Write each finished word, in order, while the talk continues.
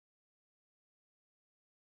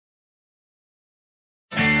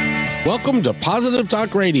Welcome to Positive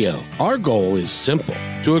Talk Radio. Our goal is simple,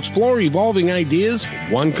 to explore evolving ideas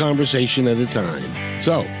one conversation at a time.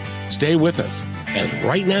 So, stay with us as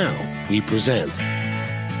right now we present.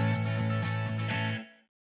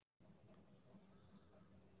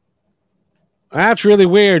 That's really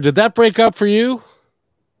weird. Did that break up for you?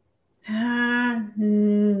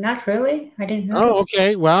 Not really. I didn't know. Oh,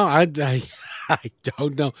 okay. Well, I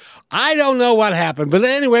don't know. I don't know what happened. But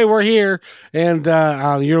anyway, we're here, and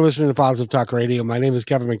you're listening to Positive Talk Radio. My name is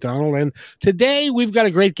Kevin McDonald, and today we've got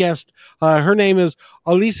a great guest. Her name is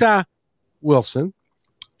Elisa Wilson.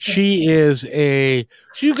 She's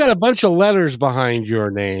got a bunch of letters behind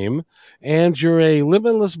your name, and you're a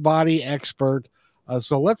limitless body expert.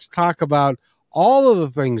 So let's talk about all of the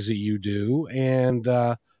things that you do, and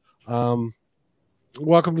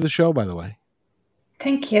welcome to the show, by the way.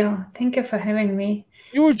 Thank you. Thank you for having me.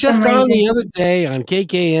 You were just on the other day on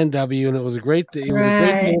KKNW, and it was a great deal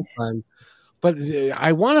of fun. But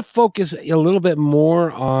I want to focus a little bit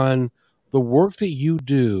more on the work that you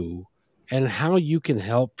do and how you can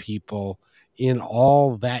help people in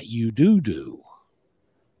all that you do.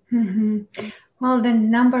 Mm-hmm. Well, the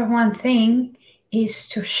number one thing is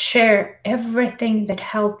to share everything that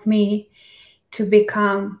helped me to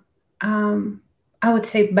become, I would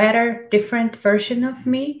say, better, different version of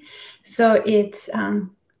me. So it's,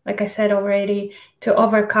 like I said already, to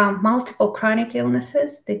overcome multiple chronic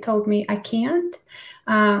illnesses. They told me I can't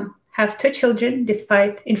have 2 children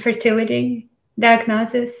despite infertility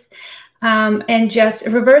diagnosis, and just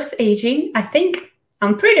reverse aging.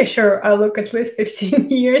 I'm pretty sure I look at least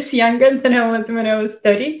 15 years younger than I was when I was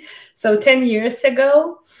 30. So 10 years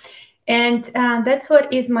ago. And that's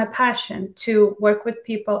what is my passion, to work with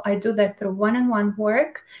people. I do that through one-on-one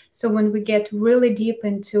work. So when we get really deep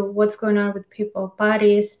into what's going on with people's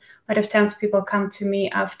bodies, a lot of times people come to me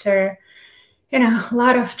after, a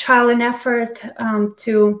lot of trial and effort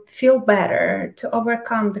to feel better, to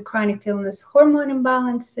overcome the chronic illness, hormone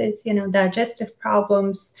imbalances, digestive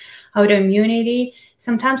problems, autoimmunity.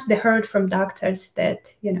 Sometimes they heard from doctors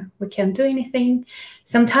that, we can't do anything.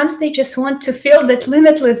 Sometimes they just want to feel that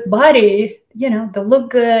limitless body, they look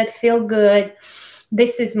good, feel good.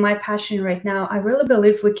 This is my passion right now. I really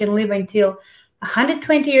believe we can live until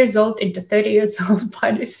 120 years old into 30 years old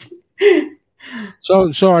bodies.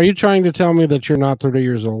 So are you trying to tell me that you're not 30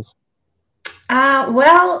 years old? I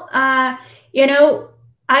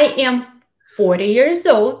am 40 years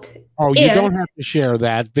old. Oh, you don't have to share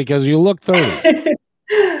that because you look 30.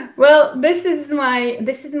 Well, this is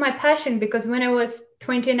my passion, because when I was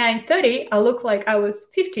 29, 30, I looked like I was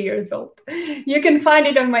 50 years old. You can find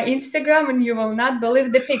it on my Instagram and you will not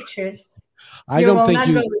believe the pictures. I don't think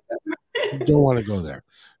you don't want to go there,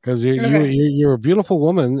 because you're a beautiful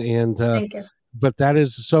woman, and thank you. But that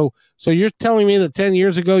is so you're telling me that 10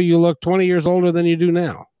 years ago you looked 20 years older than you do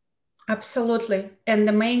now? Absolutely. And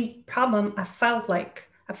the main problem, I felt like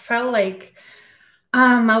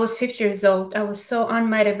I was 50 years old. I was so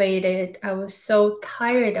unmotivated. I was so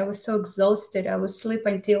tired. I was so exhausted. I would sleep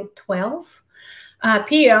until 12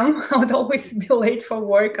 p.m. I would always be late for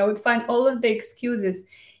work. I would find all of the excuses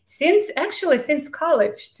since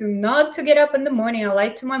college not to get up in the morning. I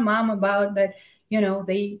lied to my mom about that.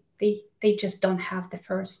 They just don't have the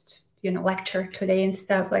first, lecture today and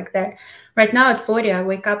stuff like that. Right now at 40, I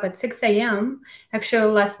wake up at 6 a.m.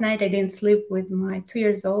 Actually, last night I didn't sleep with my 2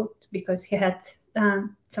 years old because he had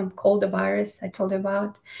some cold virus I told you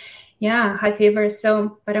about. Yeah, high fever.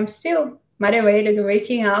 So, but I'm still motivated,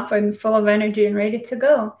 waking up and full of energy and ready to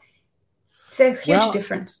go. It's a huge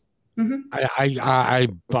difference. Mm-hmm.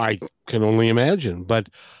 I can only imagine, but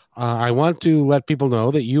I want to let people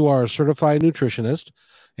know that you are a certified nutritionist,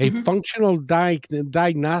 a functional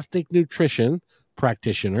diagnostic nutrition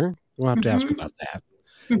practitioner. We'll have to ask about that.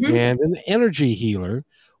 And an energy healer,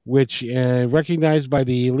 which recognized by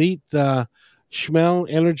the elite Shmel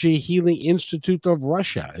Energy Healing Institute of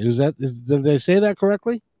Russia. Did they say that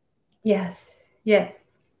correctly? Yes.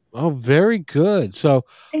 Oh, very good. So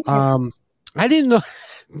I didn't know,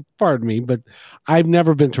 pardon me, but I've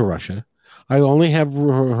never been to Russia. I only have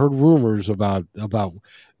heard rumors about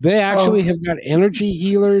they actually have got energy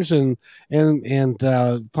healers and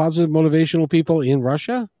positive motivational people in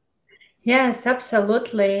Russia. Yes,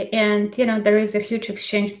 absolutely. And, there is a huge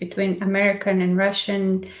exchange between American and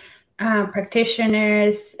Russian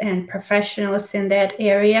practitioners and professionals in that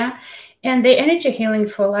area. And the energy healing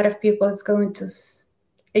for a lot of people is going to,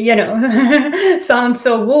 sound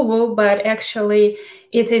so woo-woo, but actually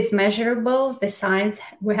it is measurable. The science,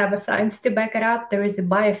 we have a science to back it up. There is a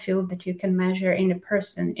biofield that you can measure in a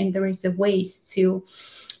person, and there is a ways to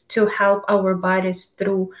help our bodies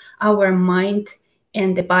through our mind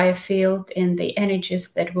and the biofield and the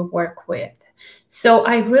energies that we work with. So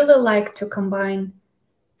I really like to combine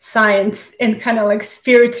science and kind of like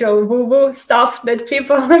spiritual woo-woo stuff that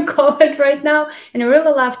people call it right now. And I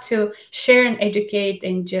really love to share and educate,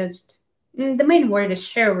 and just the main word is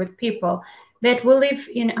share with people that we live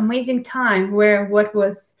in amazing time where what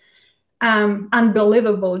was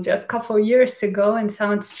unbelievable just a couple of years ago and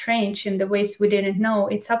sounds strange in the ways we didn't know,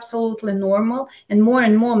 it's absolutely normal. And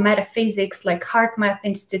more metaphysics like Heart Math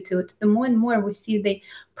Institute, the more and more we see the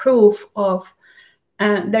proof of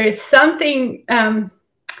there is something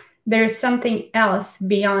else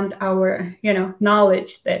beyond our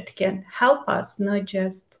knowledge that can help us, not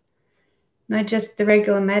just the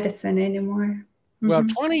regular medicine anymore. Well,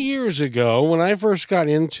 20 years ago, when I first got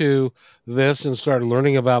into this and started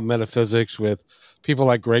learning about metaphysics with people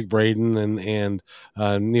like Greg Braden and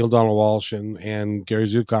Neil Donald Walsh and Gary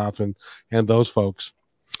Zukav and those folks,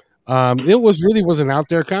 it was an out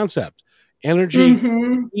there concept. Energy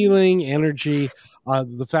healing, energy,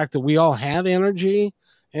 the fact that we all have energy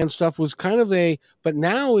and stuff was kind of but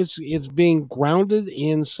now it's being grounded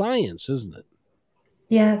in science, isn't it?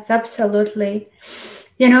 Yes, absolutely.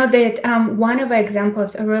 You know that one of the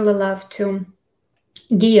examples I really love to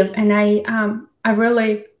give, and I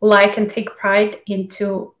really like and take pride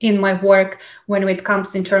in my work when it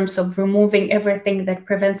comes in terms of removing everything that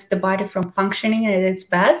prevents the body from functioning at its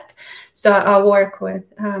best. So I work with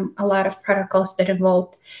a lot of protocols that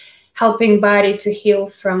involve helping body to heal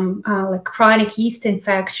from like chronic yeast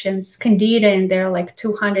infections, candida, and there are like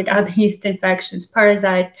 200 other yeast infections,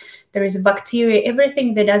 parasites. There is bacteria,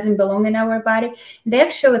 everything that doesn't belong in our body. The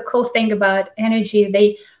actually cool thing about energy,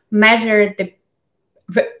 they measured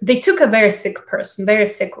they took a very sick person, very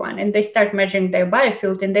sick one, and they start measuring their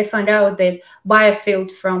biofield, and they found out that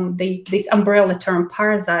biofield from this umbrella term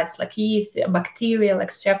parasites like yeast, bacteria like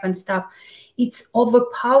strep and stuff, it's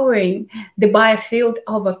overpowering the biofield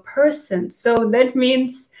of a person. So that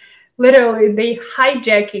means literally they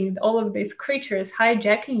hijacking all of these creatures,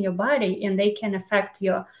 hijacking your body, and they can affect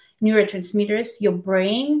your neurotransmitters, your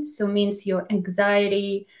brain. So it means your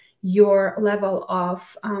anxiety, your level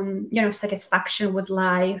of satisfaction with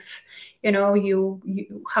life,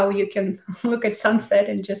 you how you can look at sunset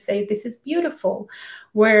and just say this is beautiful,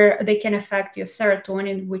 where they can affect your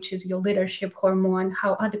serotonin, which is your leadership hormone,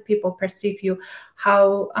 how other people perceive you,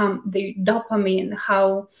 how the dopamine,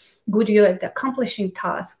 how good you're at accomplishing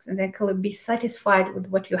tasks, and actually be satisfied with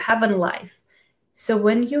what you have in life. So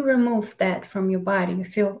when you remove that from your body, you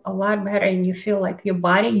feel a lot better, and you feel like your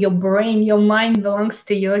body, your brain, your mind belongs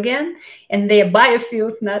to you again, and their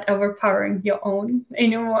biofield not overpowering your own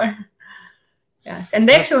anymore. Yes, and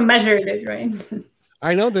they actually measured it, right?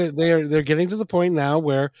 I know that they're getting to the point now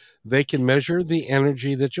where they can measure the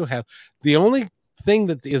energy that you have. The only thing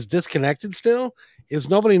that is disconnected still is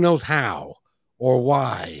nobody knows how or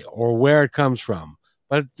why or where it comes from,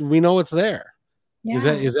 but we know it's there. Is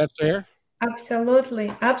that fair?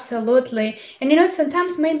 Absolutely, absolutely. And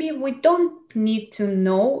sometimes maybe we don't need to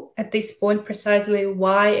know at this point precisely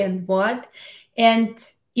why and what. And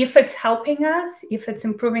if it's helping us, if it's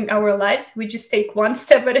improving our lives, we just take one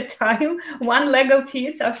step at a time, one Lego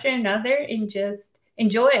piece after another, and just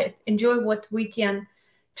enjoy it. Enjoy what we can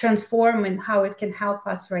transform and how it can help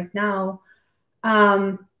us right now.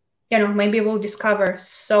 Maybe we'll discover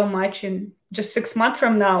so much in just 6 months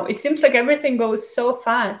from now. It seems like everything goes so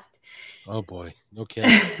fast. Oh boy, no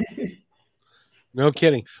kidding. No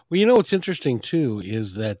kidding. Well, what's interesting too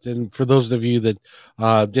is that, and for those of you that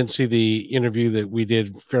didn't see the interview that we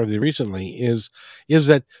did fairly recently, is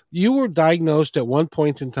that you were diagnosed at one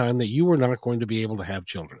point in time that you were not going to be able to have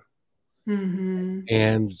children,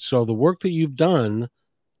 and so the work that you've done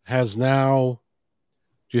has now.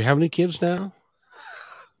 Do you have any kids now?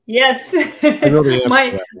 Yes. I know the answer to that,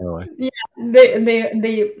 by the way. Yeah,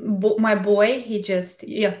 my boy,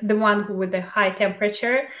 the one who with the high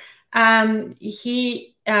temperature,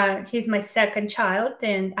 he's my second child,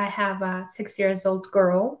 and I have a 6 years old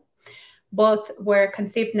girl. Both were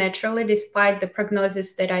conceived naturally, despite the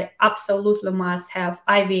prognosis that I absolutely must have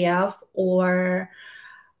IVF or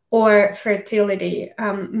fertility,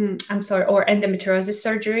 or endometriosis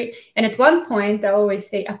surgery. And at one point, I always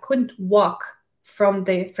say I couldn't walk from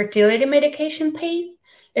the fertility medication pain.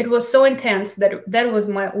 It was so intense that was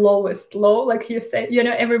my lowest low. Like you say,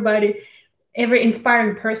 every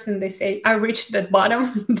inspiring person, they say, I reached that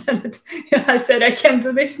bottom. I said, I can't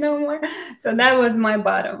do this no more. So that was my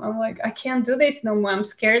bottom. I'm like, I can't do this no more. I'm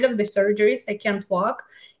scared of the surgeries. I can't walk.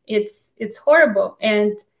 It's horrible.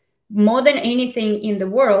 And more than anything in the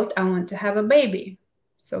world, I want to have a baby.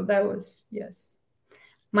 So that was, yes,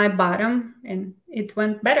 my bottom, and it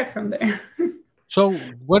went better from there. So,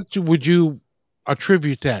 what would you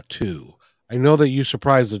attribute that to? I know that you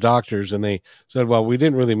surprised the doctors, and they said, "Well, we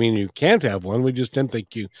didn't really mean you can't have one. We just didn't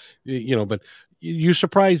think you know." But you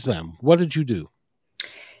surprised them. What did you do?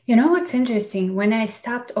 You know what's interesting? When I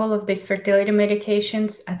stopped all of these fertility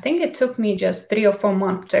medications, I think it took me just 3 or 4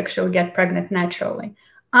 months to actually get pregnant naturally.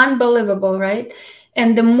 Unbelievable, right?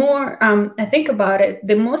 And the more I think about it,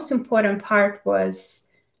 the most important part was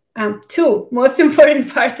two most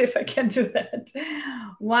important parts, if I can do that.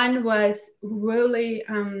 One was really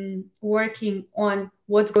working on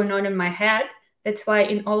what's going on in my head. That's why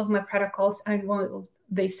in all of my protocols, I involve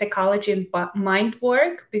the psychology and mind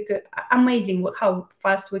work, because amazing how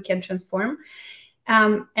fast we can transform.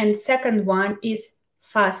 And second one is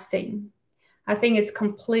fasting. I think it's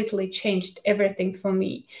completely changed everything for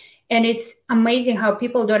me. And it's amazing how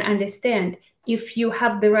people don't understand. If you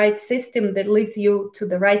have the right system that leads you to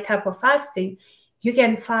the right type of fasting, you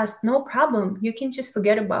can fast no problem. You can just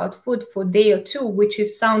forget about food for a day or two, which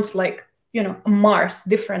is sounds like, a Mars,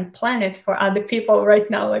 different planet for other people right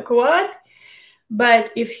now. Like, what?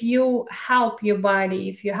 But if you help your body,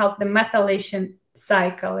 if you help the methylation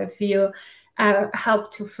cycle, if you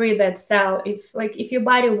help to free that cell, if your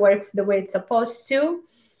body works the way it's supposed to,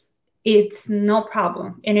 it's no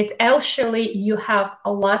problem. And it's actually, you have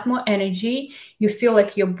a lot more energy. You feel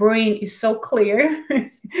like your brain is so clear.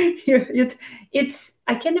 It's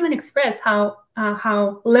I can't even express how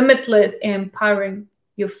limitless and empowering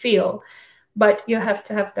you feel. But you have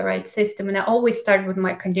to have the right system. And I always start with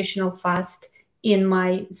my conditional fast in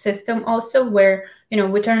my system also, where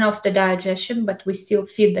we turn off the digestion, but we still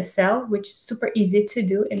feed the cell, which is super easy to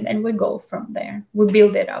do, and then we go from there. We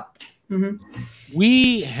build it up.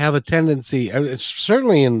 We have a tendency, it's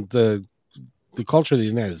certainly in the culture of the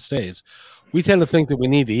United States, we tend to think that we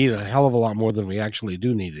need to eat a hell of a lot more than we actually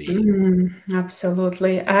do need to eat.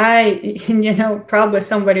 Absolutely. Probably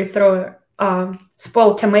somebody throw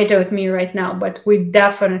spoiled tomato at me right now, but we're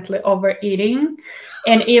definitely overeating,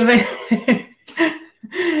 and even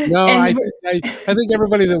No, and I think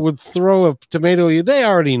everybody that would throw a tomato at you, they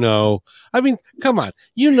already know. I mean, come on,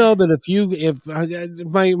 you know that if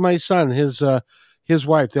my son, his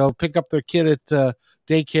wife, they'll pick up their kid at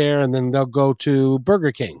daycare and then they'll go to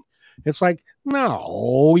Burger King. It's like,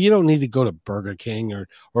 no, you don't need to go to Burger King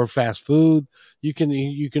or fast food. You can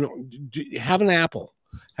have an apple,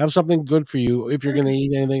 have something good for you if you're going to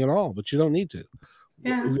eat anything at all, but you don't need to.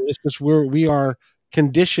 yeah. It's just we are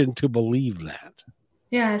conditioned to believe that.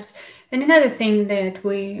 Yes, and another thing that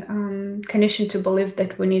we conditioned to believe,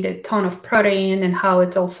 that we need a ton of protein and how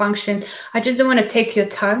it's all function. I just don't want to take your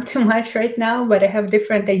time too much right now, but I have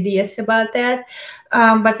different ideas about that.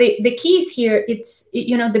 But the key is here, it's,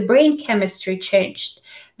 the brain chemistry changed.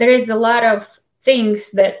 There is a lot of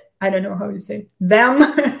things that, I don't know how you say them,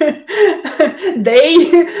 they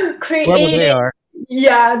Whoever they created. are.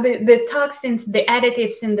 Yeah, the toxins, the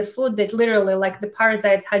additives in the food that literally, like the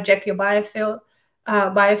parasites, hijack your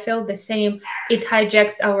biofilm the same. It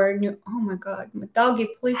hijacks our new. Oh my god, my doggy,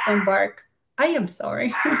 please don't bark. I am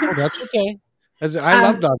sorry. Oh, that's okay. I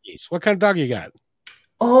love um, doggies. What kind of dog you got?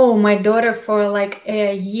 oh, my daughter, for like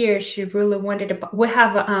a year, she really wanted a. We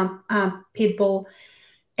have a pit bull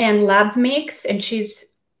and lab mix, and she's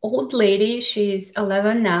old lady. She's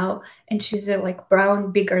 11 now, and she's a like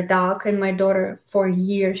brown bigger dog. And my daughter, for a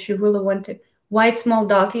year, she really wanted white small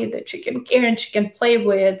doggy that she can care and she can play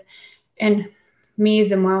with. And me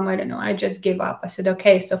as a mom, I don't know, I just gave up. I said,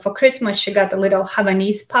 okay. So for Christmas, she got a little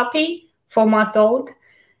Havanese puppy, 4 months old.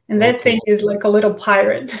 And that Okay. thing is like a little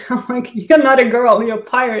pirate. I'm like, you're not a girl, you're a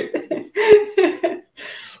pirate.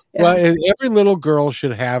 Well, Yeah. every little girl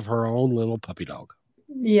should have her own little puppy dog.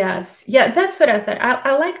 Yes. Yeah, that's what I thought.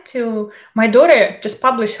 I like to. My daughter just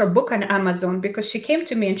published her book on Amazon because she came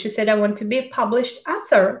to me and she said, I want to be a published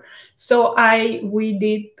author. So we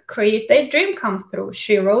did create that dream come through.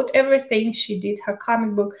 She wrote everything. She did her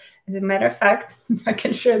comic book. As a matter of fact, I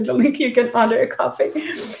can share the link. You can order a copy.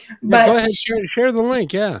 Yeah, go But ahead, share the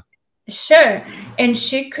link. Yeah. sure. And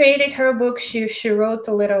she created her book. She wrote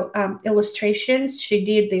a little illustrations. She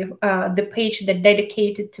did the page that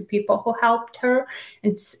dedicated to people who helped her.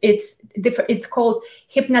 It's different. It's called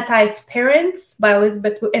Hypnotized Parents by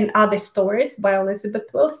Elizabeth and Other Stories by Elizabeth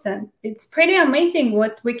Wilson. It's pretty amazing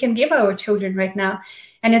what we can give our children right now.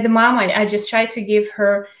 And as a mom, I just try to give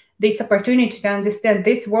her this opportunity to understand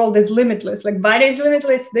this world is limitless. Like body is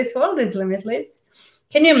limitless. This world is limitless.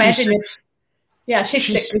 Can you She's imagine it? six. Yeah, she's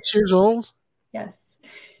She's 6. 6 years old. Yes.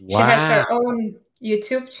 She has Wow. her own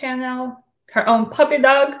YouTube channel, her own puppy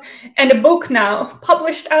dog, and a book now,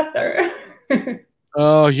 published author.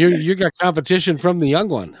 Oh, you got competition from the young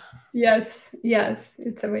one. Yes, yes,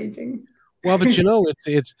 it's amazing. Well, but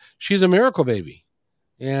it's she's a miracle baby,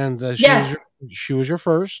 and Yes. she was your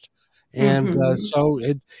first, and Hmm. so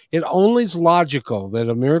it only is logical that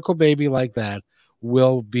a miracle baby like that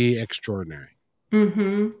will be extraordinary.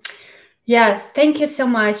 Hmm. Yes, thank you so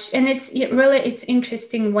much. And really it's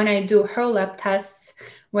interesting when I do her lab tests,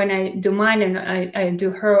 when I do mine and I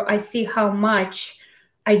do her, I see how much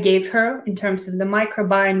I gave her in terms of the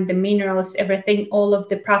microbiome, the minerals, everything, all of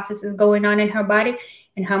the processes going on in her body,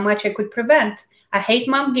 and how much I could prevent. I hate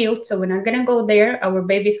mom guilt, so we're not gonna go there. Our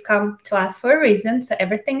babies come to us for a reason, so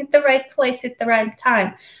everything at the right place at the right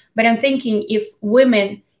time. But I'm thinking if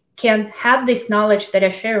women can have this knowledge that I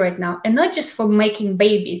share right now, and not just for making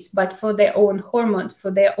babies, but for their own hormones,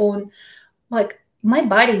 for their own, like, my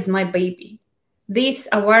body is my baby. This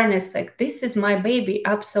awareness, like, this is my baby,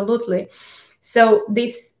 absolutely. So,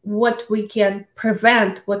 this, what we can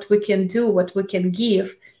prevent, what we can do, what we can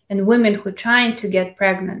give, and women who are trying to get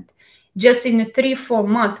pregnant, just in a 3-4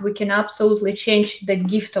 months, we can absolutely change the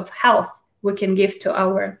gift of health we can give to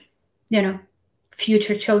our, you know,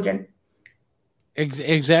 future children.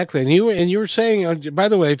 Exactly, and you were saying, by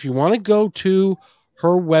the way, if you want to go to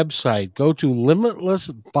her website, go to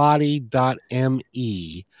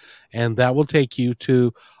limitlessbody.me, and that will take you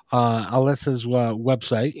to Alessa's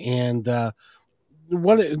website. And the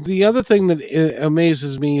other thing that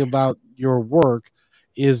amazes me about your work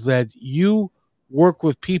is that you work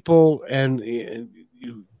with people and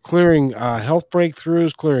clearing health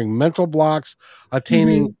breakthroughs, clearing mental blocks,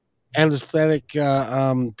 attaining Mhm. anesthetic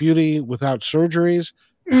beauty without surgeries.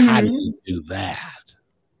 How do you Mhm. do that?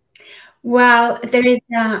 Well, there is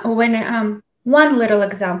when one little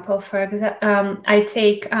example. I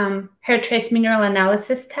take hair trace mineral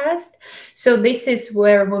analysis test. So this is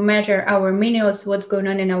where we measure our minerals, what's going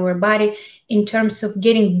on in our body, in terms of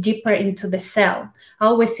getting deeper into the cell. I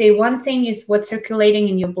always say one thing is what's circulating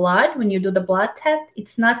in your blood when you do the blood test.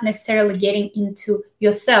 It's not necessarily getting into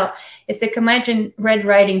your cell. It's like, imagine Red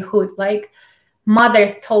Riding Hood, like mother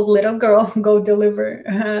told little girl go deliver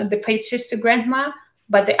the pastries to grandma,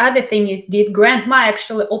 but the other thing is, did grandma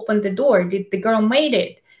actually open the door? Did the girl made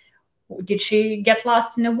it? Did she get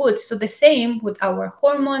lost in the woods? So the same with our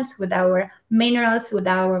hormones, with our minerals, with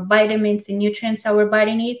our vitamins and nutrients our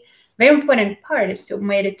body need. Very important part is to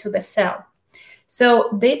make it to the cell. So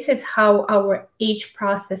this is how our age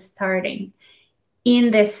process starting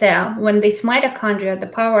in the cell. When these mitochondria, the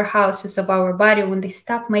powerhouses of our body, when they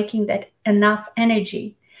stop making that enough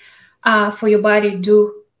energy for your body,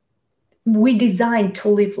 do we designed to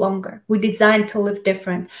live longer, we designed to live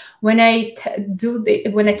different. When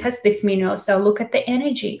when I test this mineral, so look at the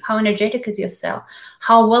energy, how energetic is your cell,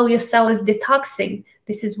 how well your cell is detoxing.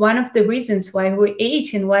 This is one of the reasons why we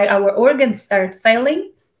age and why our organs start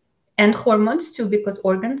failing, and hormones too, because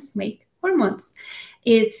organs make hormones,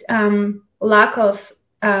 is lack of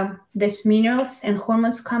these minerals and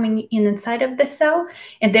hormones coming in inside of the cell,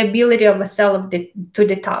 and the ability of a cell to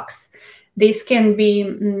detox. This can be,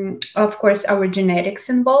 of course, our genetics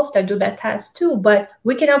involved. I do that test too, but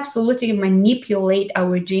we can absolutely manipulate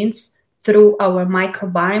our genes through our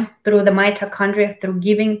microbiome, through the mitochondria, through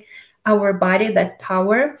giving our body that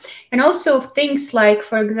power. And also things like,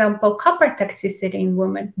 for example, copper toxicity in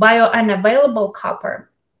women, biounavailable copper.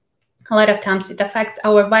 A lot of times it affects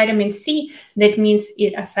our vitamin C. That means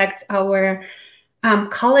it affects our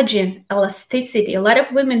collagen elasticity. A lot of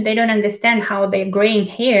women, they don't understand how they're graying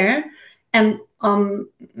hair and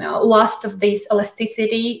lost of this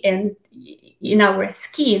elasticity and in our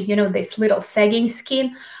skin, this little sagging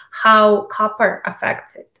skin, how copper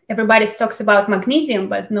affects it. Everybody talks about magnesium,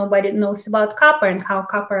 but nobody knows about copper and how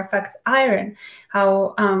copper affects iron.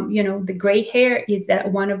 How the gray hair is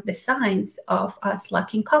one of the signs of us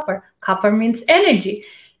lacking copper. Copper means energy.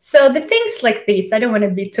 So the things like this, I don't want to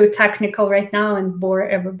be too technical right now and bore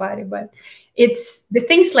everybody, but it's the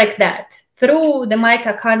things like that, through the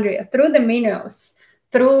mitochondria, through the minerals,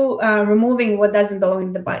 through removing what doesn't belong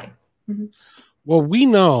in the body. Mhm. Well, we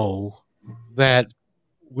know that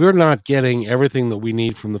we're not getting everything that we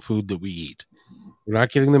need from the food that we eat. We're not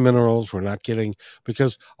getting the minerals. We're not getting,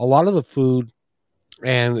 because a lot of the food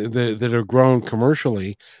that are grown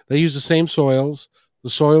commercially, they use the same soils. The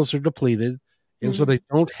soils are depleted, and so Mhm. they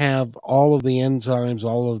don't have all of the enzymes,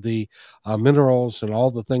 all of the minerals, and all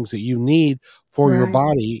the things that you need for your Right.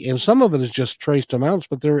 body. And some of it is just traced amounts,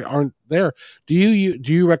 but they aren't there. Do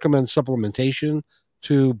you recommend supplementation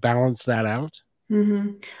to balance that out?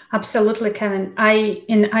 Hmm. Absolutely, Kevin.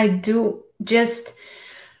 I do just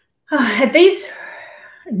at this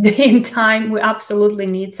day and time we absolutely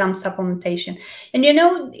need some supplementation. And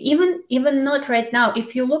even not right now,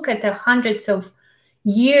 if you look at the hundreds of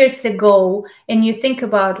years ago, and you think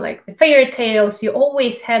about like the fairy tales, you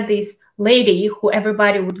always had this lady who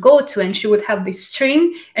everybody would go to, and she would have this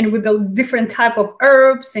string and with a different type of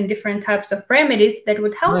herbs and different types of remedies that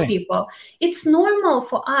would help Right. people. It's normal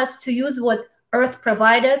for us to use what earth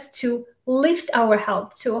provides us to lift our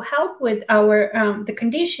health, to help with our the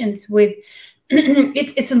conditions with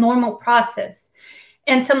it's a normal process.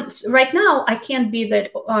 And some right now I can't be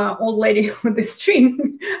that old lady with the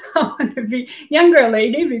string. I want to be younger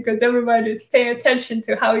lady because everybody's paying attention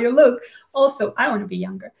to how you look. Also, I want to be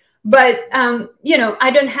younger, but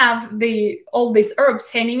I don't have the all these herbs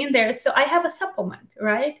hanging in there, so I have a supplement,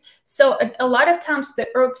 right? So a lot of times the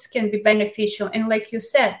herbs can be beneficial, and like you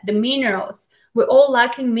said, the minerals, we're all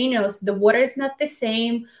lacking minerals. The water is not the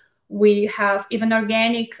same. We have even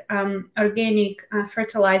organic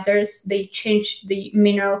fertilizers. They change the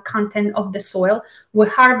mineral content of the soil. We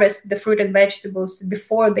harvest the fruit and vegetables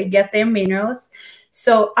before they get their minerals.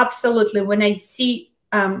 So absolutely, when I see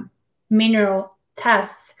mineral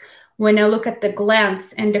tests, when I look at the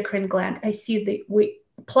glands, endocrine gland, I see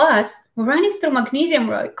plus we're running through magnesium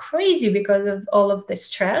like crazy because of all of the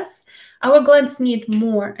stress. Our glands need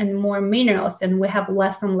more and more minerals, and we have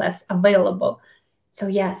less and less available. So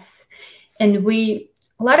yes, and we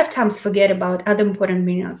a lot of times forget about other important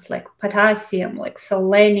minerals like potassium, like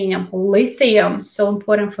selenium, lithium, so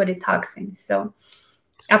important for detoxing. So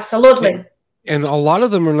absolutely. And a lot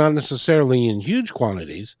of them are not necessarily in huge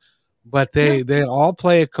quantities, but Yep. they all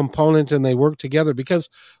play a component and they work together because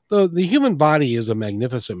the human body is a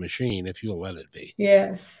magnificent machine if you'll let it be.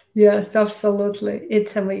 Yes, yes, absolutely.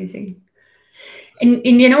 It's amazing. And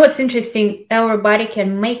you know what's interesting? Our body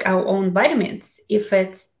can make our own vitamins if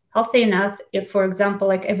it's healthy enough. If, for example,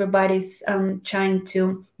 like everybody's trying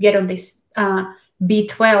to get on this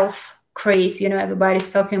B12 craze,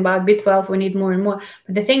 everybody's talking about B12, we need more and more.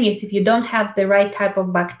 But the thing is, if you don't have the right type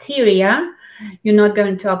of bacteria, you're not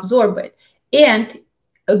going to absorb it. And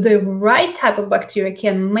the right type of bacteria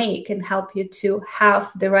can make and help you to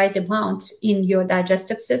have the right amounts in your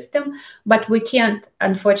digestive system, but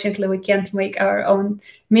unfortunately we can't make our own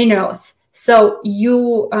minerals. So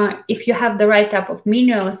if you have the right type of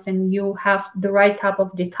minerals and you have the right type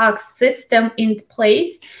of detox system in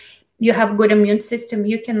place, you have good immune system,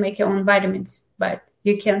 you can make your own vitamins, but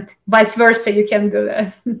you can't vice versa, you can't do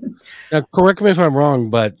that. Now, correct me if I'm wrong,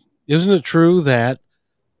 but isn't it true that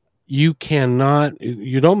you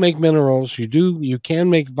don't make minerals, you can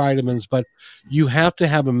make vitamins, but you have to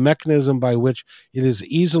have a mechanism by which it is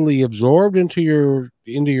easily absorbed into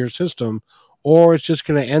your system, or it's just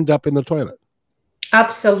going to end up in the toilet?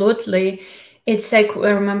 Absolutely. It's like,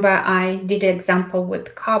 remember, I did an example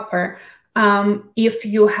with copper. If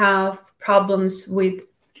you have problems with,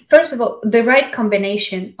 first of all, the right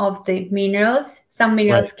combination of the minerals, some Right.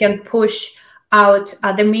 minerals can push out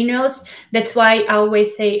other minerals. That's why I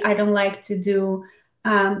always say I don't like to do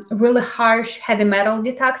really harsh heavy metal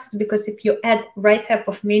detoxes, because if you add right type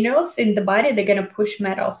of minerals in the body, they're going to push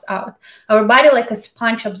metals out. Our body like a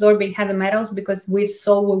sponge absorbing heavy metals because we're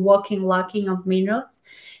walking lacking of minerals.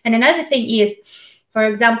 And another thing is, for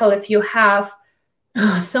example, if you have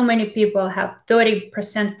so many people have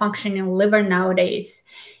 30% functioning liver nowadays.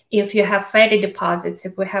 If you have fatty deposits,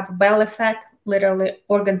 if we have belly fat, literally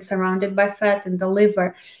organs surrounded by fat, and the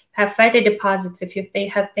liver have fatty deposits, they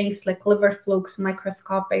have things like liver flukes,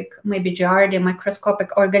 microscopic, maybe giardia,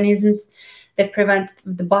 microscopic organisms that prevent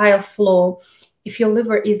the bile flow. If your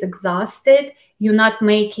liver is exhausted, you're not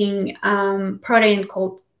making protein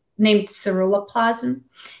named ceruloplasmin.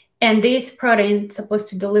 And this protein is supposed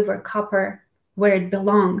to deliver copper where it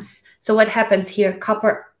belongs. So what happens here?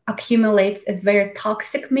 Copper accumulates as very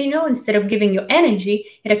toxic mineral. Instead of giving you energy,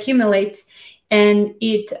 it accumulates, and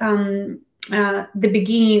the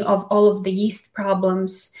beginning of all of the yeast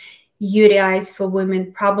problems, UTIs for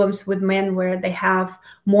women, problems with men where they have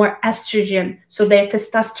more estrogen, so their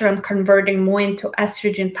testosterone converting more into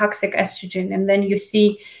estrogen, toxic estrogen, and then you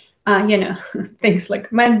see, things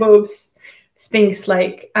like man boobs, things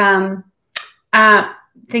like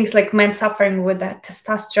men suffering with the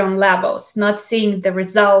testosterone levels, not seeing the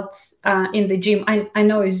results in the gym. I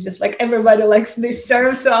know it's just like everybody likes this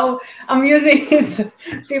term, so I'm using it.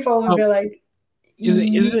 People will Oh, be like, is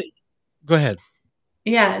it? Go ahead.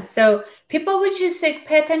 yeah. So people would just like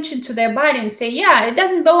pay attention to their body and say, yeah, it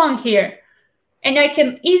doesn't belong here, and I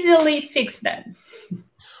can easily fix that.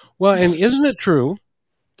 Well, and isn't it true?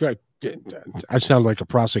 I sound like a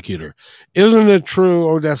prosecutor. Isn't it true,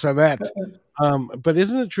 Odessa? But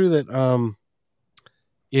isn't it true that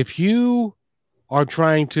if you are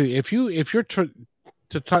trying to, if your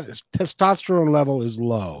testosterone level is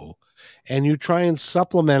low, and you try and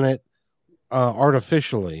supplement it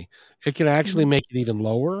artificially, it can actually make it even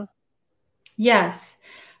lower. Yes.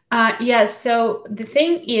 Yes. So the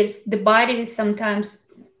thing is, the body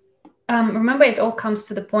sometimes, remember, it all comes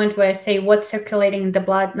to the point where I say what's circulating in the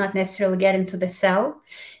blood, not necessarily get into the cell.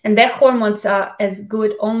 And their hormones are as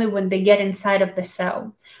good only when they get inside of the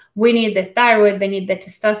cell. We need the thyroid, they need the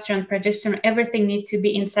testosterone, progesterone, everything needs to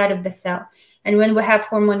be inside of the cell. And when we have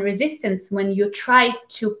hormone resistance, when you try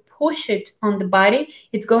to push it on the body,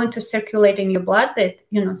 it's going to circulate in your blood that,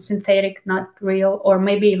 synthetic, not real, or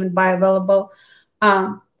maybe even bioavailable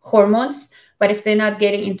hormones. But if they're not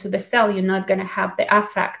getting into the cell, you're not going to have the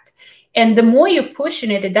effect. And the more you're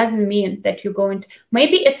pushing it, it doesn't mean that you're going to,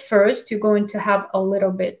 maybe at first you're going to have a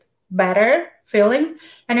little bit better feeling.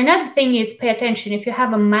 And another thing is, pay attention. If you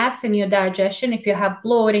have a mass in your digestion, if you have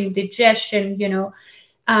bloating, digestion,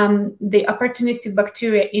 the opportunistic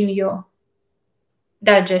bacteria in your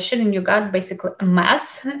digestion, in your gut, basically a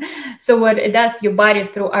mass. So what it does, your body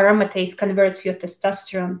through aromatase converts your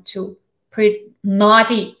testosterone to pretty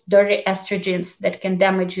naughty, dirty estrogens that can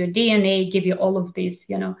damage your DNA, give you all of these,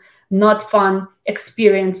 not fun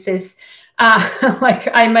experiences. Like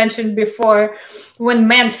I mentioned before, when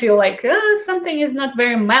men feel like something is not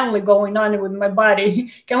very manly going on with my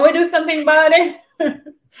body, can we do something about it?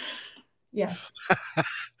 Yes.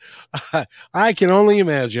 I can only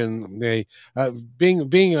imagine being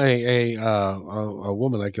a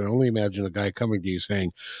woman. I can only imagine a guy coming to you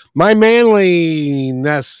saying, "My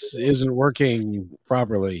manliness isn't working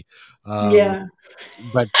properly." Yeah.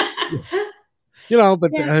 But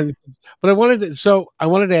but Yeah. but I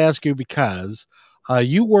wanted to ask you because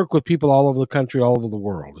you work with people all over the country, all over the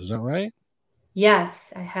world. Is that right?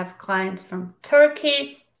 Yes, I have clients from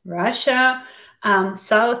Turkey, Russia,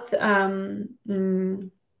 South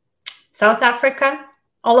South Africa,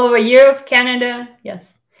 all over Europe, Canada.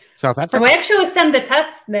 Yes. South And we Africa. actually send the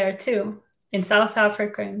test there too, in South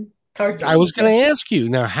Africa and Turkey. I was going to ask you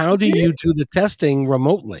now. How do you do the testing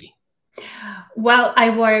remotely? Well,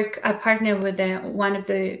 I partner with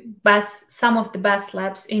some of the best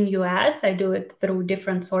labs in US. I do it through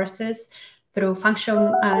different sources, through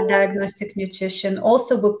functional diagnostic nutrition.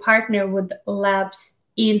 Also, we partner with labs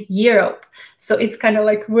in Europe. So it's kind of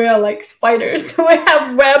like we're like spiders. We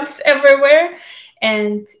have webs everywhere.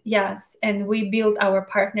 And yes, and we build our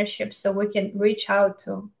partnerships so we can reach out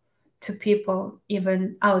to people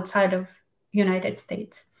even outside of United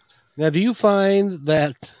States. Now, do you find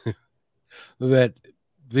that that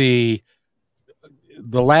the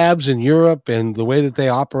labs in Europe and the way that they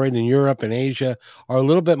operate in Europe and Asia are a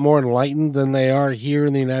little bit more enlightened than they are here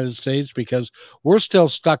in the United States, because we're still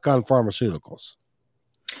stuck on pharmaceuticals?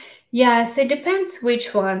 Yes, it depends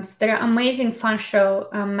which ones. There are amazing functional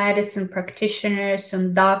medicine practitioners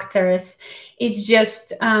and doctors. It's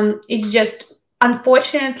just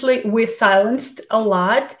unfortunately we're silenced a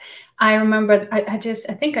lot. I remember I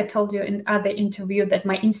think I told you in other interview that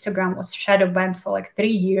my Instagram was shadow banned for like 3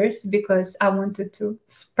 years because I wanted to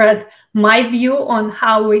spread my view on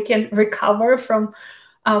how we can recover from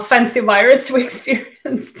fancy virus we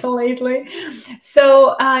experienced lately.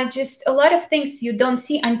 So just a lot of things you don't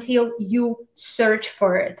see until you search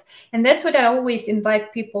for it. And that's what I always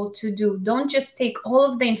invite people to do. Don't just take all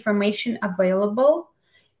of the information available,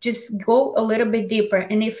 just go a little bit deeper.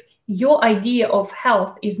 And if your idea of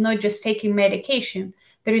health is not just taking medication,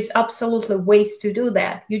 there is absolutely ways to do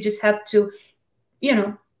that. You just have to,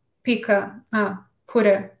 put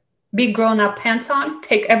a big grown-up pants on,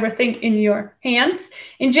 take everything in your hands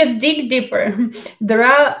and just dig deeper. There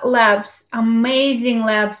are labs, amazing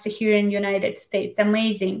labs here in the United States,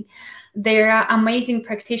 amazing. There are amazing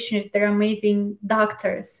practitioners, there are amazing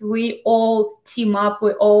doctors. We all team up,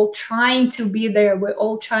 we're all trying to be there, we're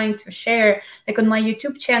all trying to share. Like on my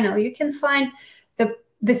YouTube channel, you can find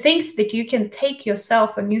the things that you can take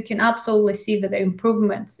yourself and you can absolutely see the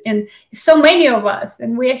improvements. And so many of us,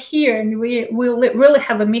 and we're here and we really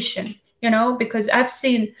have a mission, because I've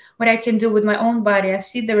seen what I can do with my own body. I've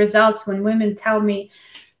seen the results when women tell me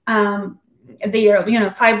they are,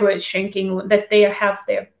 fibroids shrinking, that they have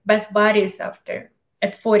their best bodies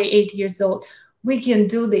at 48 years old. We can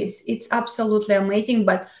do this. It's absolutely amazing.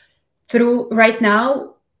 But right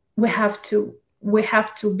now, we have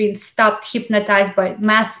to be stopped, hypnotized by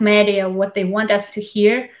mass media, what they want us to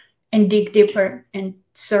hear, and dig deeper and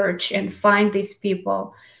search and find these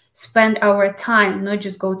people. Spend our time, not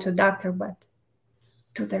just go to a doctor, but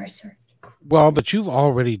do the research. Well, but you've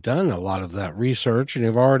already done a lot of that research and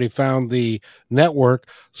you've already found the network.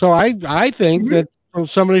 So I think that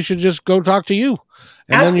somebody should just go talk to you,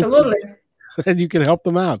 and Absolutely. then you can help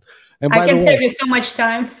them out. And I by the can way, save you so much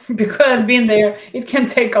time because I've been there. It can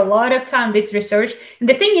take a lot of time, this research. And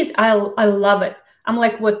the thing is, I love it. I'm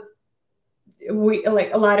like what we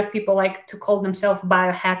like a lot of people like to call themselves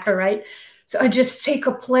biohacker, right? So I just take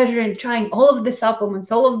a pleasure in trying all of the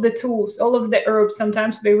supplements, all of the tools, all of the herbs.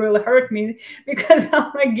 Sometimes they really hurt me because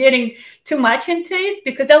I'm like getting too much into it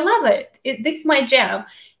because I love it. This is my jam.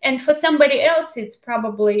 And for somebody else, it's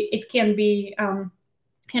probably, it can be,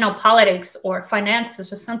 politics or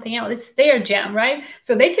finances or something else. It's their jam, right?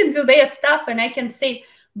 So they can do their stuff and I can say,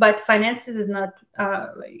 but finances is not,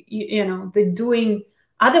 the doing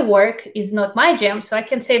other work is not my jam. So I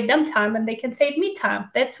can save them time and they can save me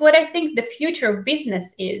time. That's what I think the future of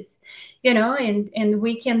business is, and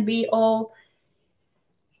we can be all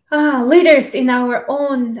leaders in our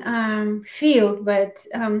own field. But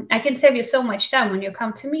I can save you so much time when you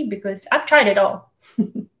come to me because I've tried it all.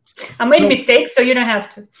 I made mistakes, so you don't have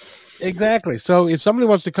to. exactly. So if somebody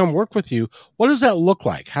wants to come work with you, what does that look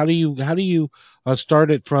like? How do you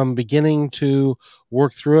start it from beginning to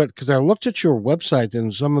work through it? Because I looked at your website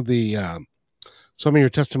and some of your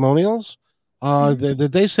testimonials.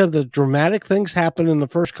 They said that dramatic things happen in the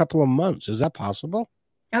first couple of months. Is that possible?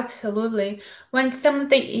 Absolutely. When some of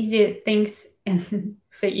the easier things, and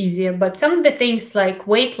say easier, but some of the things like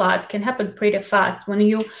weight loss can happen pretty fast when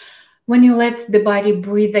you let the body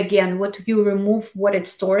breathe again, what you remove what it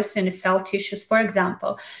stores in the cell tissues, for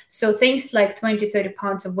example. So things like 20-30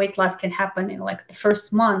 pounds of weight loss can happen in like the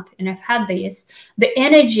first month. And I've had this. The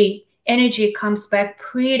energy comes back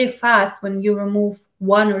pretty fast when you remove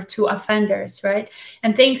one or two offenders, right?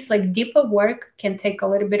 And things like deeper work can take a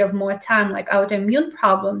little bit of more time, like autoimmune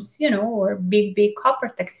problems, or big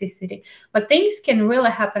copper toxicity. But things can really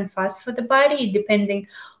happen fast for the body, depending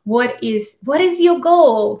what is your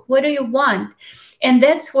goal, what do you want. And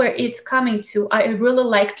that's where it's coming to. I really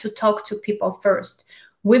like to talk to people first.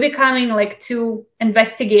 We're becoming like two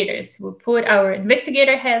investigators. We put our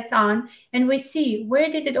investigator hats on and we see,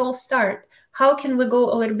 where did it all start? How can we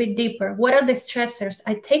go a little bit deeper? What are the stressors?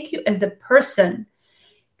 I take you as a person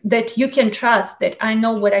that you can trust, that I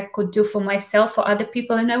know what I could do for myself, for other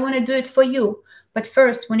people, and I want to do it for you. But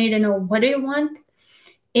first, we need to know, what do you want?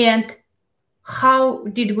 And how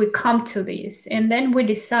did we come to this? And then we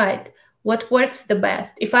decide what works the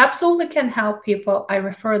best. If I absolutely can help people, I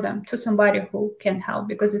refer them to somebody who can help,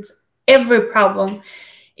 because it's every problem,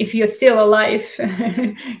 if you're still alive,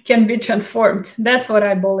 can be transformed. That's what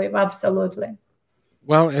I believe. Absolutely.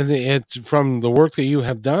 Well, and it's from the work that you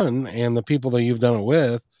have done and the people that you've done it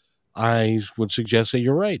with, I would suggest that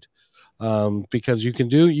you're right, because you can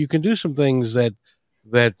do some things that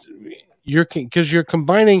because you're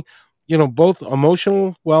combining, both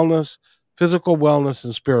emotional wellness, physical wellness,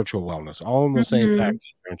 and spiritual wellness all in the same Mm-hmm.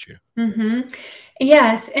 package, aren't you? Mm-hmm.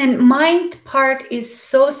 Yes, and mind part is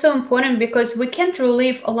so important because we can't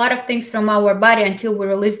relieve a lot of things from our body until we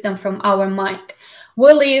release them from our mind.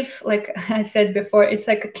 We live, like I said before, it's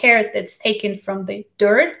like a carrot that's taken from the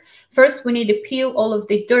dirt. First, we need to peel all of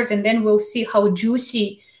this dirt, and then we'll see how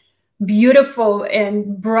juicy, beautiful,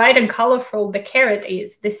 and bright and colorful the carrot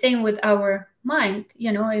is. The same with our mind,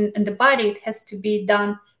 and the body. It has to be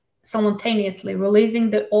done simultaneously,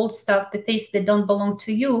 releasing the old stuff, the things that don't belong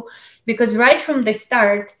to you, because right from the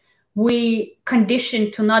start we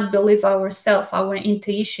conditioned to not believe ourselves, our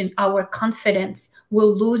intuition, our confidence.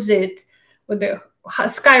 We'll lose it with the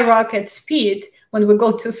skyrocket speed when we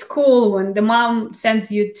go to school, when the mom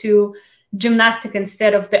sends you to gymnastic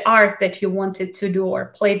instead of the art that you wanted to do,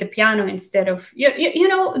 or play the piano instead of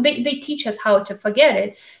they teach us how to forget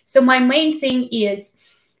it. So my main thing is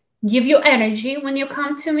give you energy when you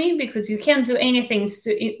come to me, because you can't do anything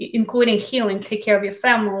including healing, take care of your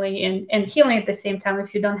family, and healing at the same time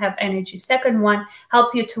if you don't have energy. Second one,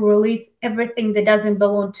 help you to release everything that doesn't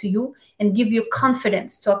belong to you and give you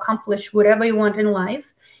confidence to accomplish whatever you want in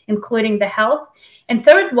life, including the health. And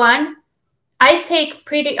third one, I take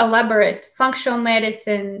pretty elaborate functional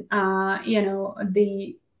medicine,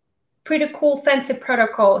 the pretty cool fancy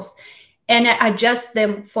protocols, and I adjust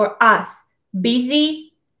them for us busy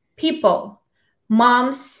people,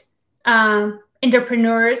 moms,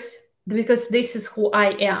 entrepreneurs, because this is who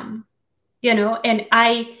I am, and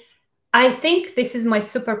I think this is my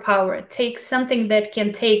superpower. Take something that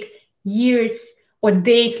can take years or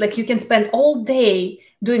days, like you can spend all day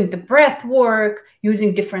doing the breath work,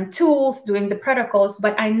 using different tools, doing the protocols,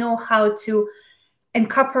 but I know how to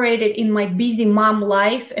incorporate it in my busy mom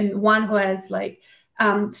life, and one who has like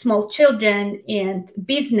small children and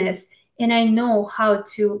business. And I know how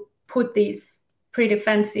to put these pretty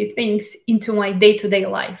fancy things into my day-to-day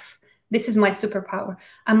life. This is my superpower.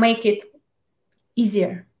 I make it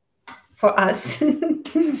easier for us.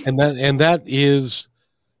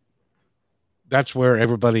 That's where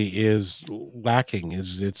everybody is lacking.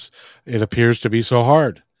 It appears to be so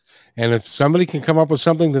hard. And if somebody can come up with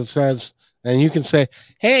something that says, and you can say,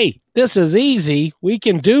 "Hey, this is easy. We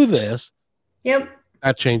can do this." Yep.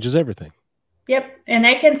 That changes everything. Yep. And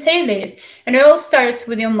I can say this, and it all starts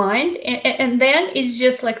with your mind, and then it's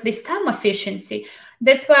just like this time efficiency.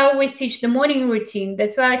 That's why I always teach the morning routine.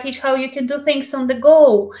 That's why I teach how you can do things on the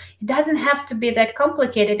go. It doesn't have to be that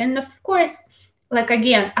complicated. And of course, like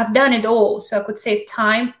again, I've done it all, so I could save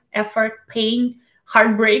time, effort, pain,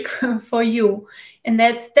 heartbreak for you. And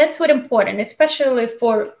that's what important, especially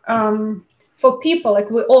for people like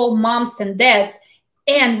we all moms and dads,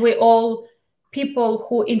 and we all people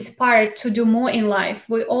who inspired to do more in life.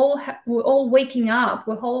 We're all waking up.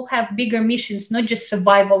 We all have bigger missions, not just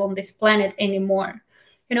survival on this planet anymore.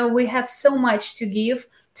 You know, we have so much to give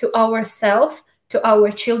to ourselves, to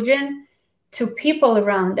our children, to people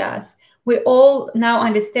around us. We all now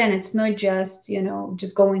understand it's not just, you know,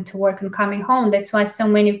 just going to work and coming home. That's why so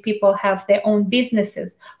many people have their own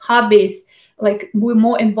businesses, hobbies, like we're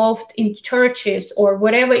more involved in churches or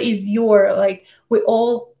whatever is your, like we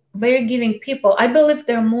all very giving people. I believe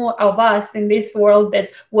there are more of us in this world than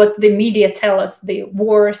what the media tell us, the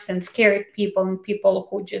wars and scared people and people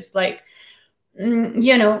who just like,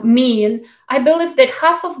 you know, mean. I believe that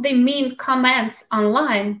half of the mean comments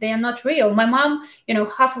online, they are not real. My mom, you know,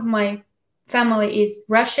 half of my family is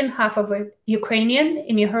Russian, half of it Ukrainian.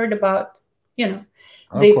 And you heard about, you know,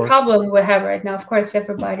 the problem we have right now. Of course,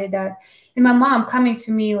 everybody that. And my mom coming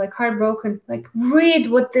to me like heartbroken, like read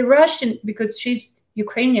what the Russian, because she's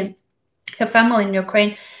Ukrainian, her family in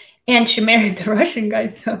Ukraine, and she married the Russian guy,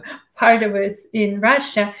 so part of it is in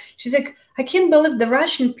Russia. She's like, I can't believe the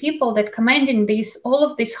Russian people that commanding these all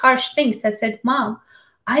of these harsh things. I said, Mom,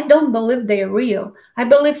 I don't believe they're real. I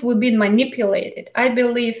believe we've been manipulated. I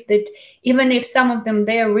believe that even if some of them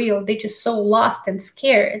they're real, they're just so lost and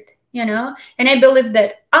scared, you know? And I believe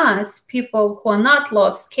that us, people who are not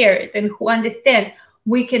lost, scared, and who understand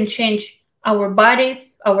we can change our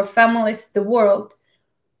bodies, our families, the world.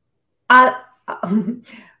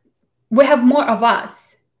 We have more of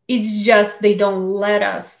us. It's just they don't let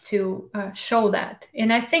us to show that.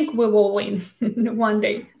 And I think we will win one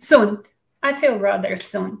day, soon. I feel rather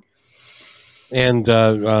soon. And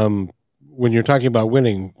when you're talking about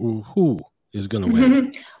winning, who is going to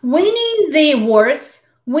win? Winning the wars,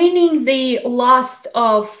 winning the loss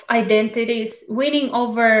of identities, winning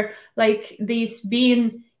over like this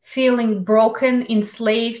being feeling broken,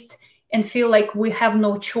 enslaved, and feel like we have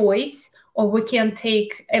no choice or we can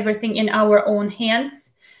take everything in our own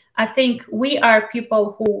hands. I think we are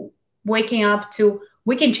people who waking up to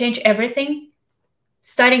we can change everything,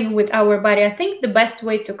 starting with our body. I think the best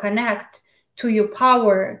way to connect to your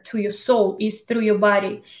power, to your soul, is through your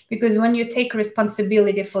body. Because when you take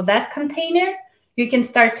responsibility for that container, you can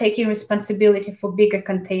start taking responsibility for bigger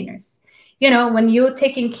containers. You know, when you're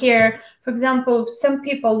taking care, for example, some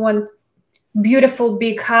people want beautiful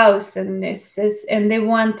big house and they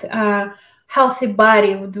want a healthy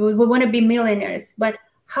body. We want to be millionaires. But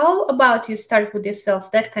how about you start with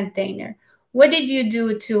yourself, that container? What did you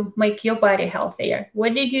do to make your body healthier?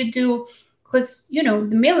 What did you do? Because, you know,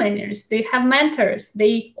 the millionaires, they have mentors.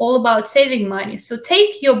 They all about saving money. So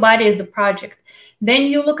take your body as a project. Then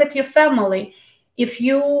you look at your family. If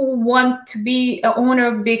you want to be an owner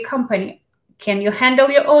of a big company, can you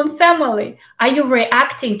handle your own family? Are you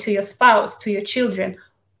reacting to your spouse, to your children,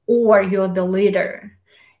 or you're the leader?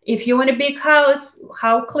 If you want a big house,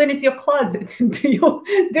 how clean is your closet? do you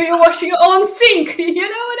wash your own sink? You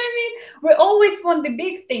know what I mean? We always want the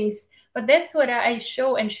big things, but that's what I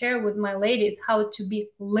show and share with my ladies, how to be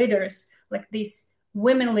leaders, like these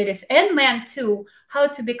women leaders and men too, how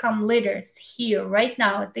to become leaders here right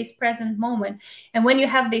now at this present moment. And when you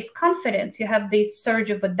have this confidence, you have this surge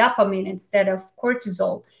of a dopamine instead of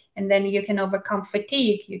cortisol, and then you can overcome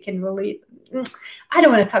fatigue. You can really, I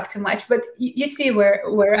don't want to talk too much, but you see where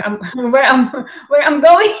I'm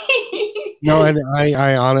going. No, and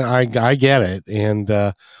I get it. And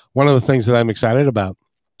one of the things that I'm excited about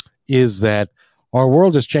is that our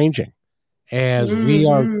world is changing as we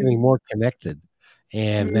are getting more connected.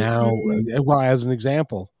 And now, well, as an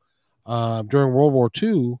example, during World War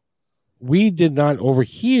II, we did not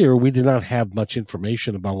have much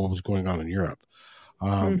information about what was going on in Europe.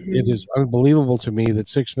 It is unbelievable to me that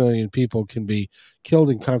 6 million people can be killed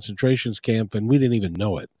in concentration camp, and we didn't even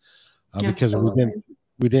know it because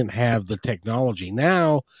we didn't have the technology.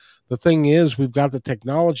 Now, the thing is, we've got the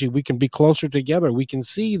technology. We can be closer together. We can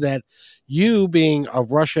see that you, being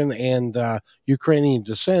of Russian and Ukrainian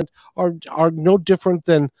descent, are no different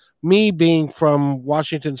than me being from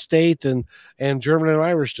Washington State and German and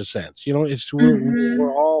Irish descent. It's we're Mm-hmm.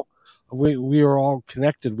 all we are all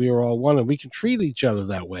connected. We are all one, and we can treat each other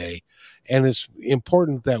that way. And it's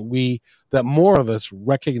important that more of us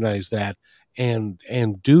recognize that and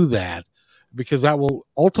do that, because that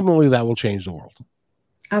will change the world.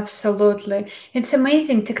 Absolutely. It's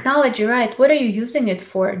amazing technology, right? What are you using it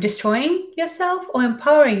for? Destroying yourself or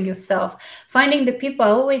empowering yourself? Finding the people.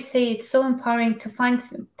 I always say it's so empowering to find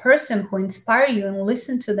some person who inspire you and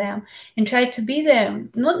listen to them and try to be them.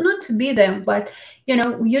 Not to be them, but you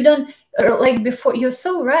don't like before. You're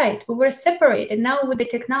so right. We were separated. Now with the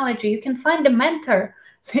technology, you can find a mentor.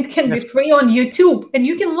 It can be Yes. free on YouTube and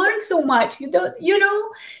you can learn so much.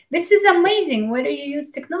 This is amazing. What do you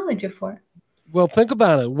use technology for? Well, think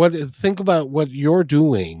about what you're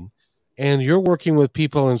doing, and you're working with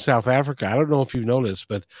people in South Africa. I don't know if you've noticed,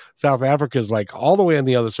 but South Africa is like all the way on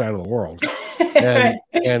the other side of the world. And Right.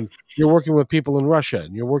 and you're working with people in Russia,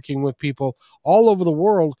 and you're working with people all over the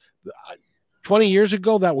world. 20 years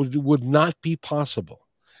ago, that would not be possible.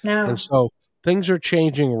 And No, so things are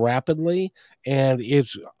changing rapidly, and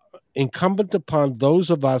it's incumbent upon those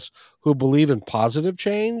of us who believe in positive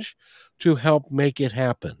change to help make it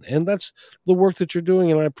happen. And that's the work that you're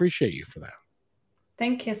doing, and I appreciate you for that.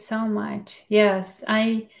 thank you so much. Yes,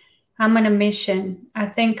 I'm on a mission. I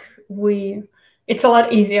think it's a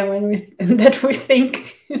lot easier when we that we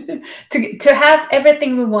think to have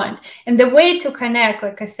everything we want. And the way to connect,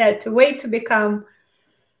 like I said, the way to become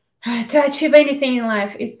to achieve anything in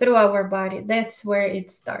life is through our body. That's where it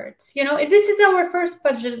starts. This is our first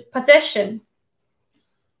possession.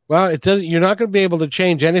 Well, it doesn't. You're not going to be able to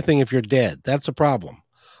change anything if you're dead. That's a problem.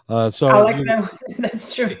 I So, like that.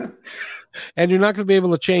 That's true. and you're not going to be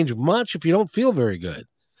able to change much if you don't feel very good.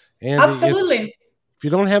 And Absolutely. if you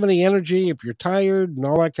don't have any energy, if you're tired and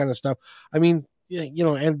all that kind of stuff, I mean,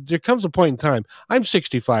 and there comes a point in time. I'm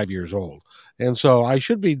 65 years old, and so I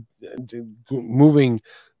should be moving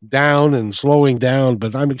down and slowing down,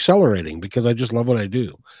 but I'm accelerating because I just love what I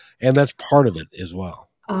do, and that's part of it as well.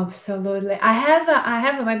 Absolutely. I have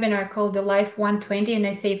a webinar called the Life 120, and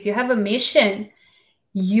I say if you have a mission,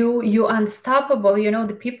 you unstoppable.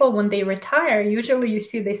 The people when they retire, usually you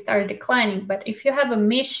see they start declining. But if you have a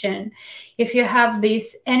mission, if you have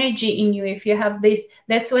this energy in you, if you have this,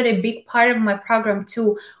 that's what a big part of my program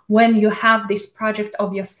too. When you have this project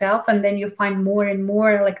of yourself, and then you find more and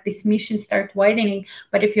more like this mission start widening.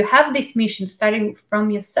 But if you have this mission starting from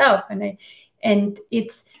yourself, and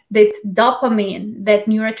it's that dopamine, that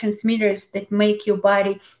neurotransmitters that make your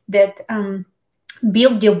body, that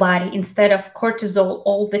build your body instead of cortisol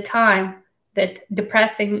all the time, that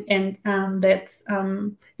depressing and that's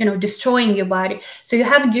destroying your body. So you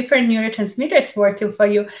have different neurotransmitters working for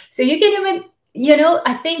you, so you can even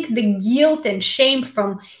I think the guilt and shame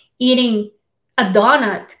from eating a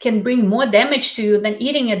donut can bring more damage to you than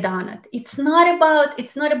eating a donut. It's not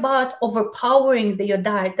about overpowering your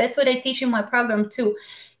diet. That's what I teach in my program too.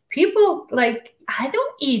 People like, I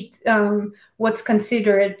don't eat what's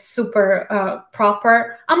considered super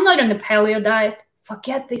proper. I'm not on a paleo diet.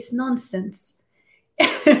 Forget this nonsense.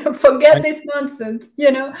 Forget I, this nonsense. I My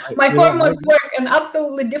you know, I hormones work on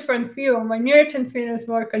absolutely different fuel. My neurotransmitters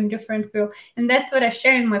work on different fuel, and that's what I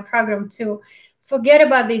share in my program too. Forget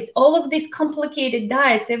about this. All of these complicated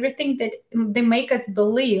diets, everything that they make us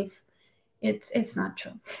believe, it's not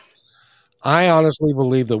true. I honestly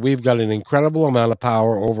believe that we've got an incredible amount of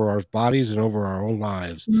power over our bodies and over our own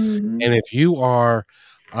lives. Hmm. And if you are,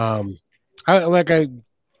 like I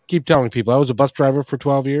keep telling people, I was a bus driver for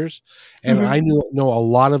 12 years, and I Hmm. know a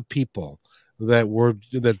lot of people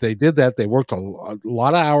that they did that. They worked a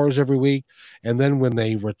lot of hours every week, and then when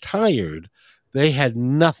they retired, they had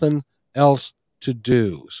nothing else to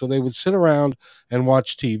do. So they would sit around and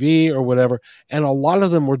watch TV or whatever, and a lot of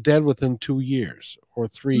them were dead within 2 years or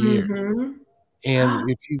 3 years. Hmm. And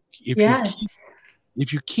if you Yes.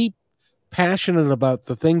 if you keep passionate about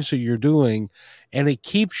the things that you're doing, and it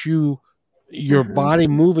keeps your body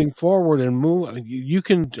Mhm. moving forward and you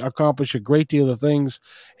can accomplish a great deal of things,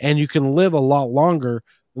 and you can live a lot longer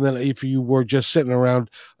than if you were just sitting around.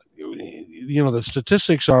 The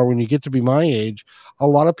statistics are, when you get to be my age, a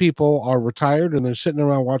lot of people are retired and they're sitting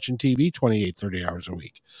around watching TV 28, 30 hours a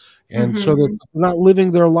week, and so they're Mhm. not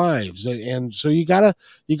living their lives. And so you gotta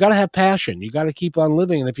have passion. You got to keep on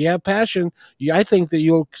living, and if you have passion, I think that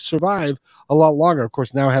you'll survive a lot longer. Of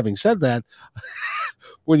course, now having said that,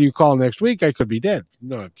 when you call next week, I could be dead.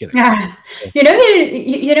 No, I'm kidding. Yeah.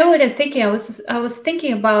 You know what I'm thinking? I was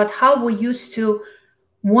thinking about how we used to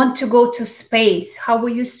want to go to space, how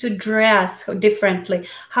we used to dress differently,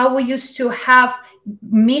 how we used to have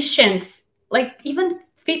missions, like even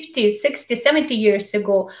 50, 60, 70 years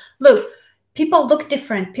ago. Look, people look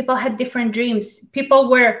different. People had different dreams. People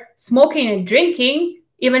were smoking and drinking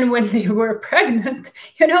even when they were pregnant.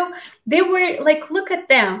 They were like, look at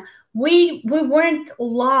them. We weren't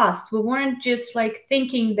lost. We weren't just like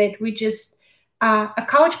thinking that we just a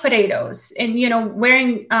couch potatoes and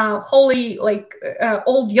wearing holy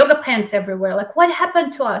old yoga pants everywhere. Like, what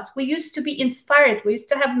happened to us? We used to be inspired. We used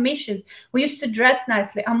to have missions. We used to dress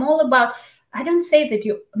nicely. I'm all about, I don't say that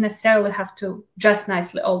you necessarily have to dress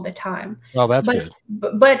nicely all the time. Well, that's good.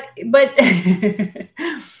 But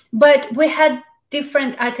but we had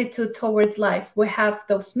different attitude towards life. We have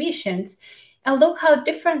those missions, and look how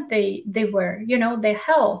different they were. Their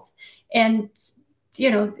health, and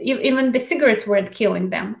even the cigarettes weren't killing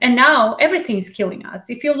them, and now everything is killing us.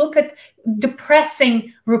 If you look at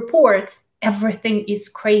depressing reports, everything is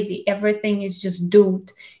crazy. Everything is just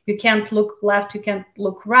doomed. You can't look left, you can't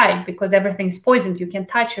look right, because everything is poisoned. You can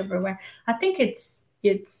touch everywhere. I think it's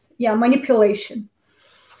manipulation.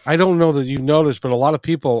 I don't know that you've noticed, but a lot of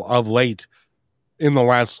people of late in the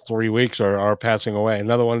last 3 weeks are passing away.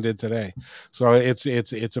 Another one did today. So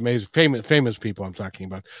it's amazing. Famous people I'm talking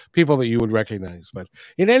about, people that you would recognize. But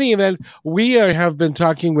in any event, we have been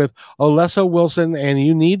talking with Alessa Wilson, and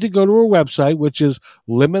you need to go to her website, which is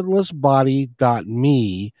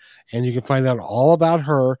limitlessbody.me, and you can find out all about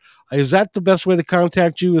her. Is that the best way to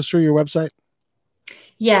contact you, is through your website?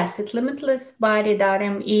 Yes, it's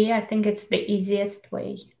limitlessbody.me. I think it's the easiest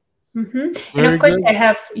way. And of course, I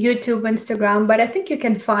have YouTube, Instagram, but I think you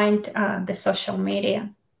can find the social media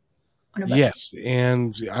on a website. Yes,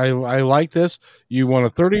 and I like this. You want a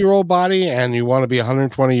 30-year-old body, and you want to be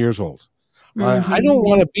 120 years old. I don't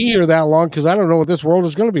want to be here that long because I don't know what this world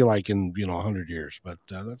is going to be like in 100 years. But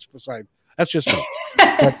that's just me.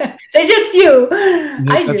 That's just you.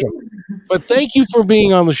 I do. Right. But thank you for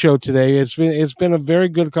being on the show today. It's been a very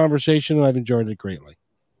good conversation, and I've enjoyed it greatly.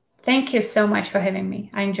 Thank you so much for having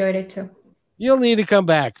me. I enjoyed it too. You'll need to come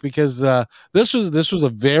back because this was a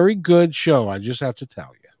very good show. I just have to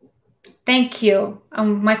tell you. Thank you.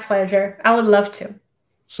 My pleasure. I would love to.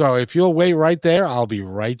 So if you'll wait right there, I'll be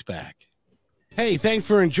right back. Hey, thanks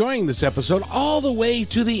for enjoying this episode all the way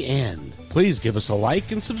to the end. Please give us a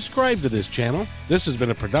like and subscribe to this channel. This has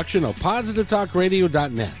been a production of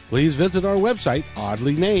PositiveTalkRadio.net. Please visit our website,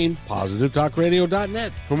 oddly named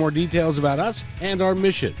PositiveTalkRadio.net, for more details about us and our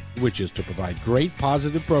mission, which is to provide great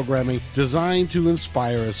positive programming designed to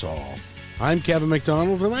inspire us all. I'm Kevin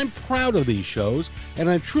McDonald, and I'm proud of these shows, and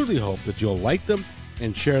I truly hope that you'll like them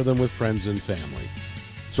and share them with friends and family.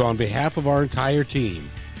 So on behalf of our entire team,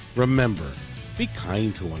 remember, be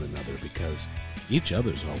kind to one another because each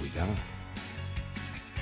other's all we got.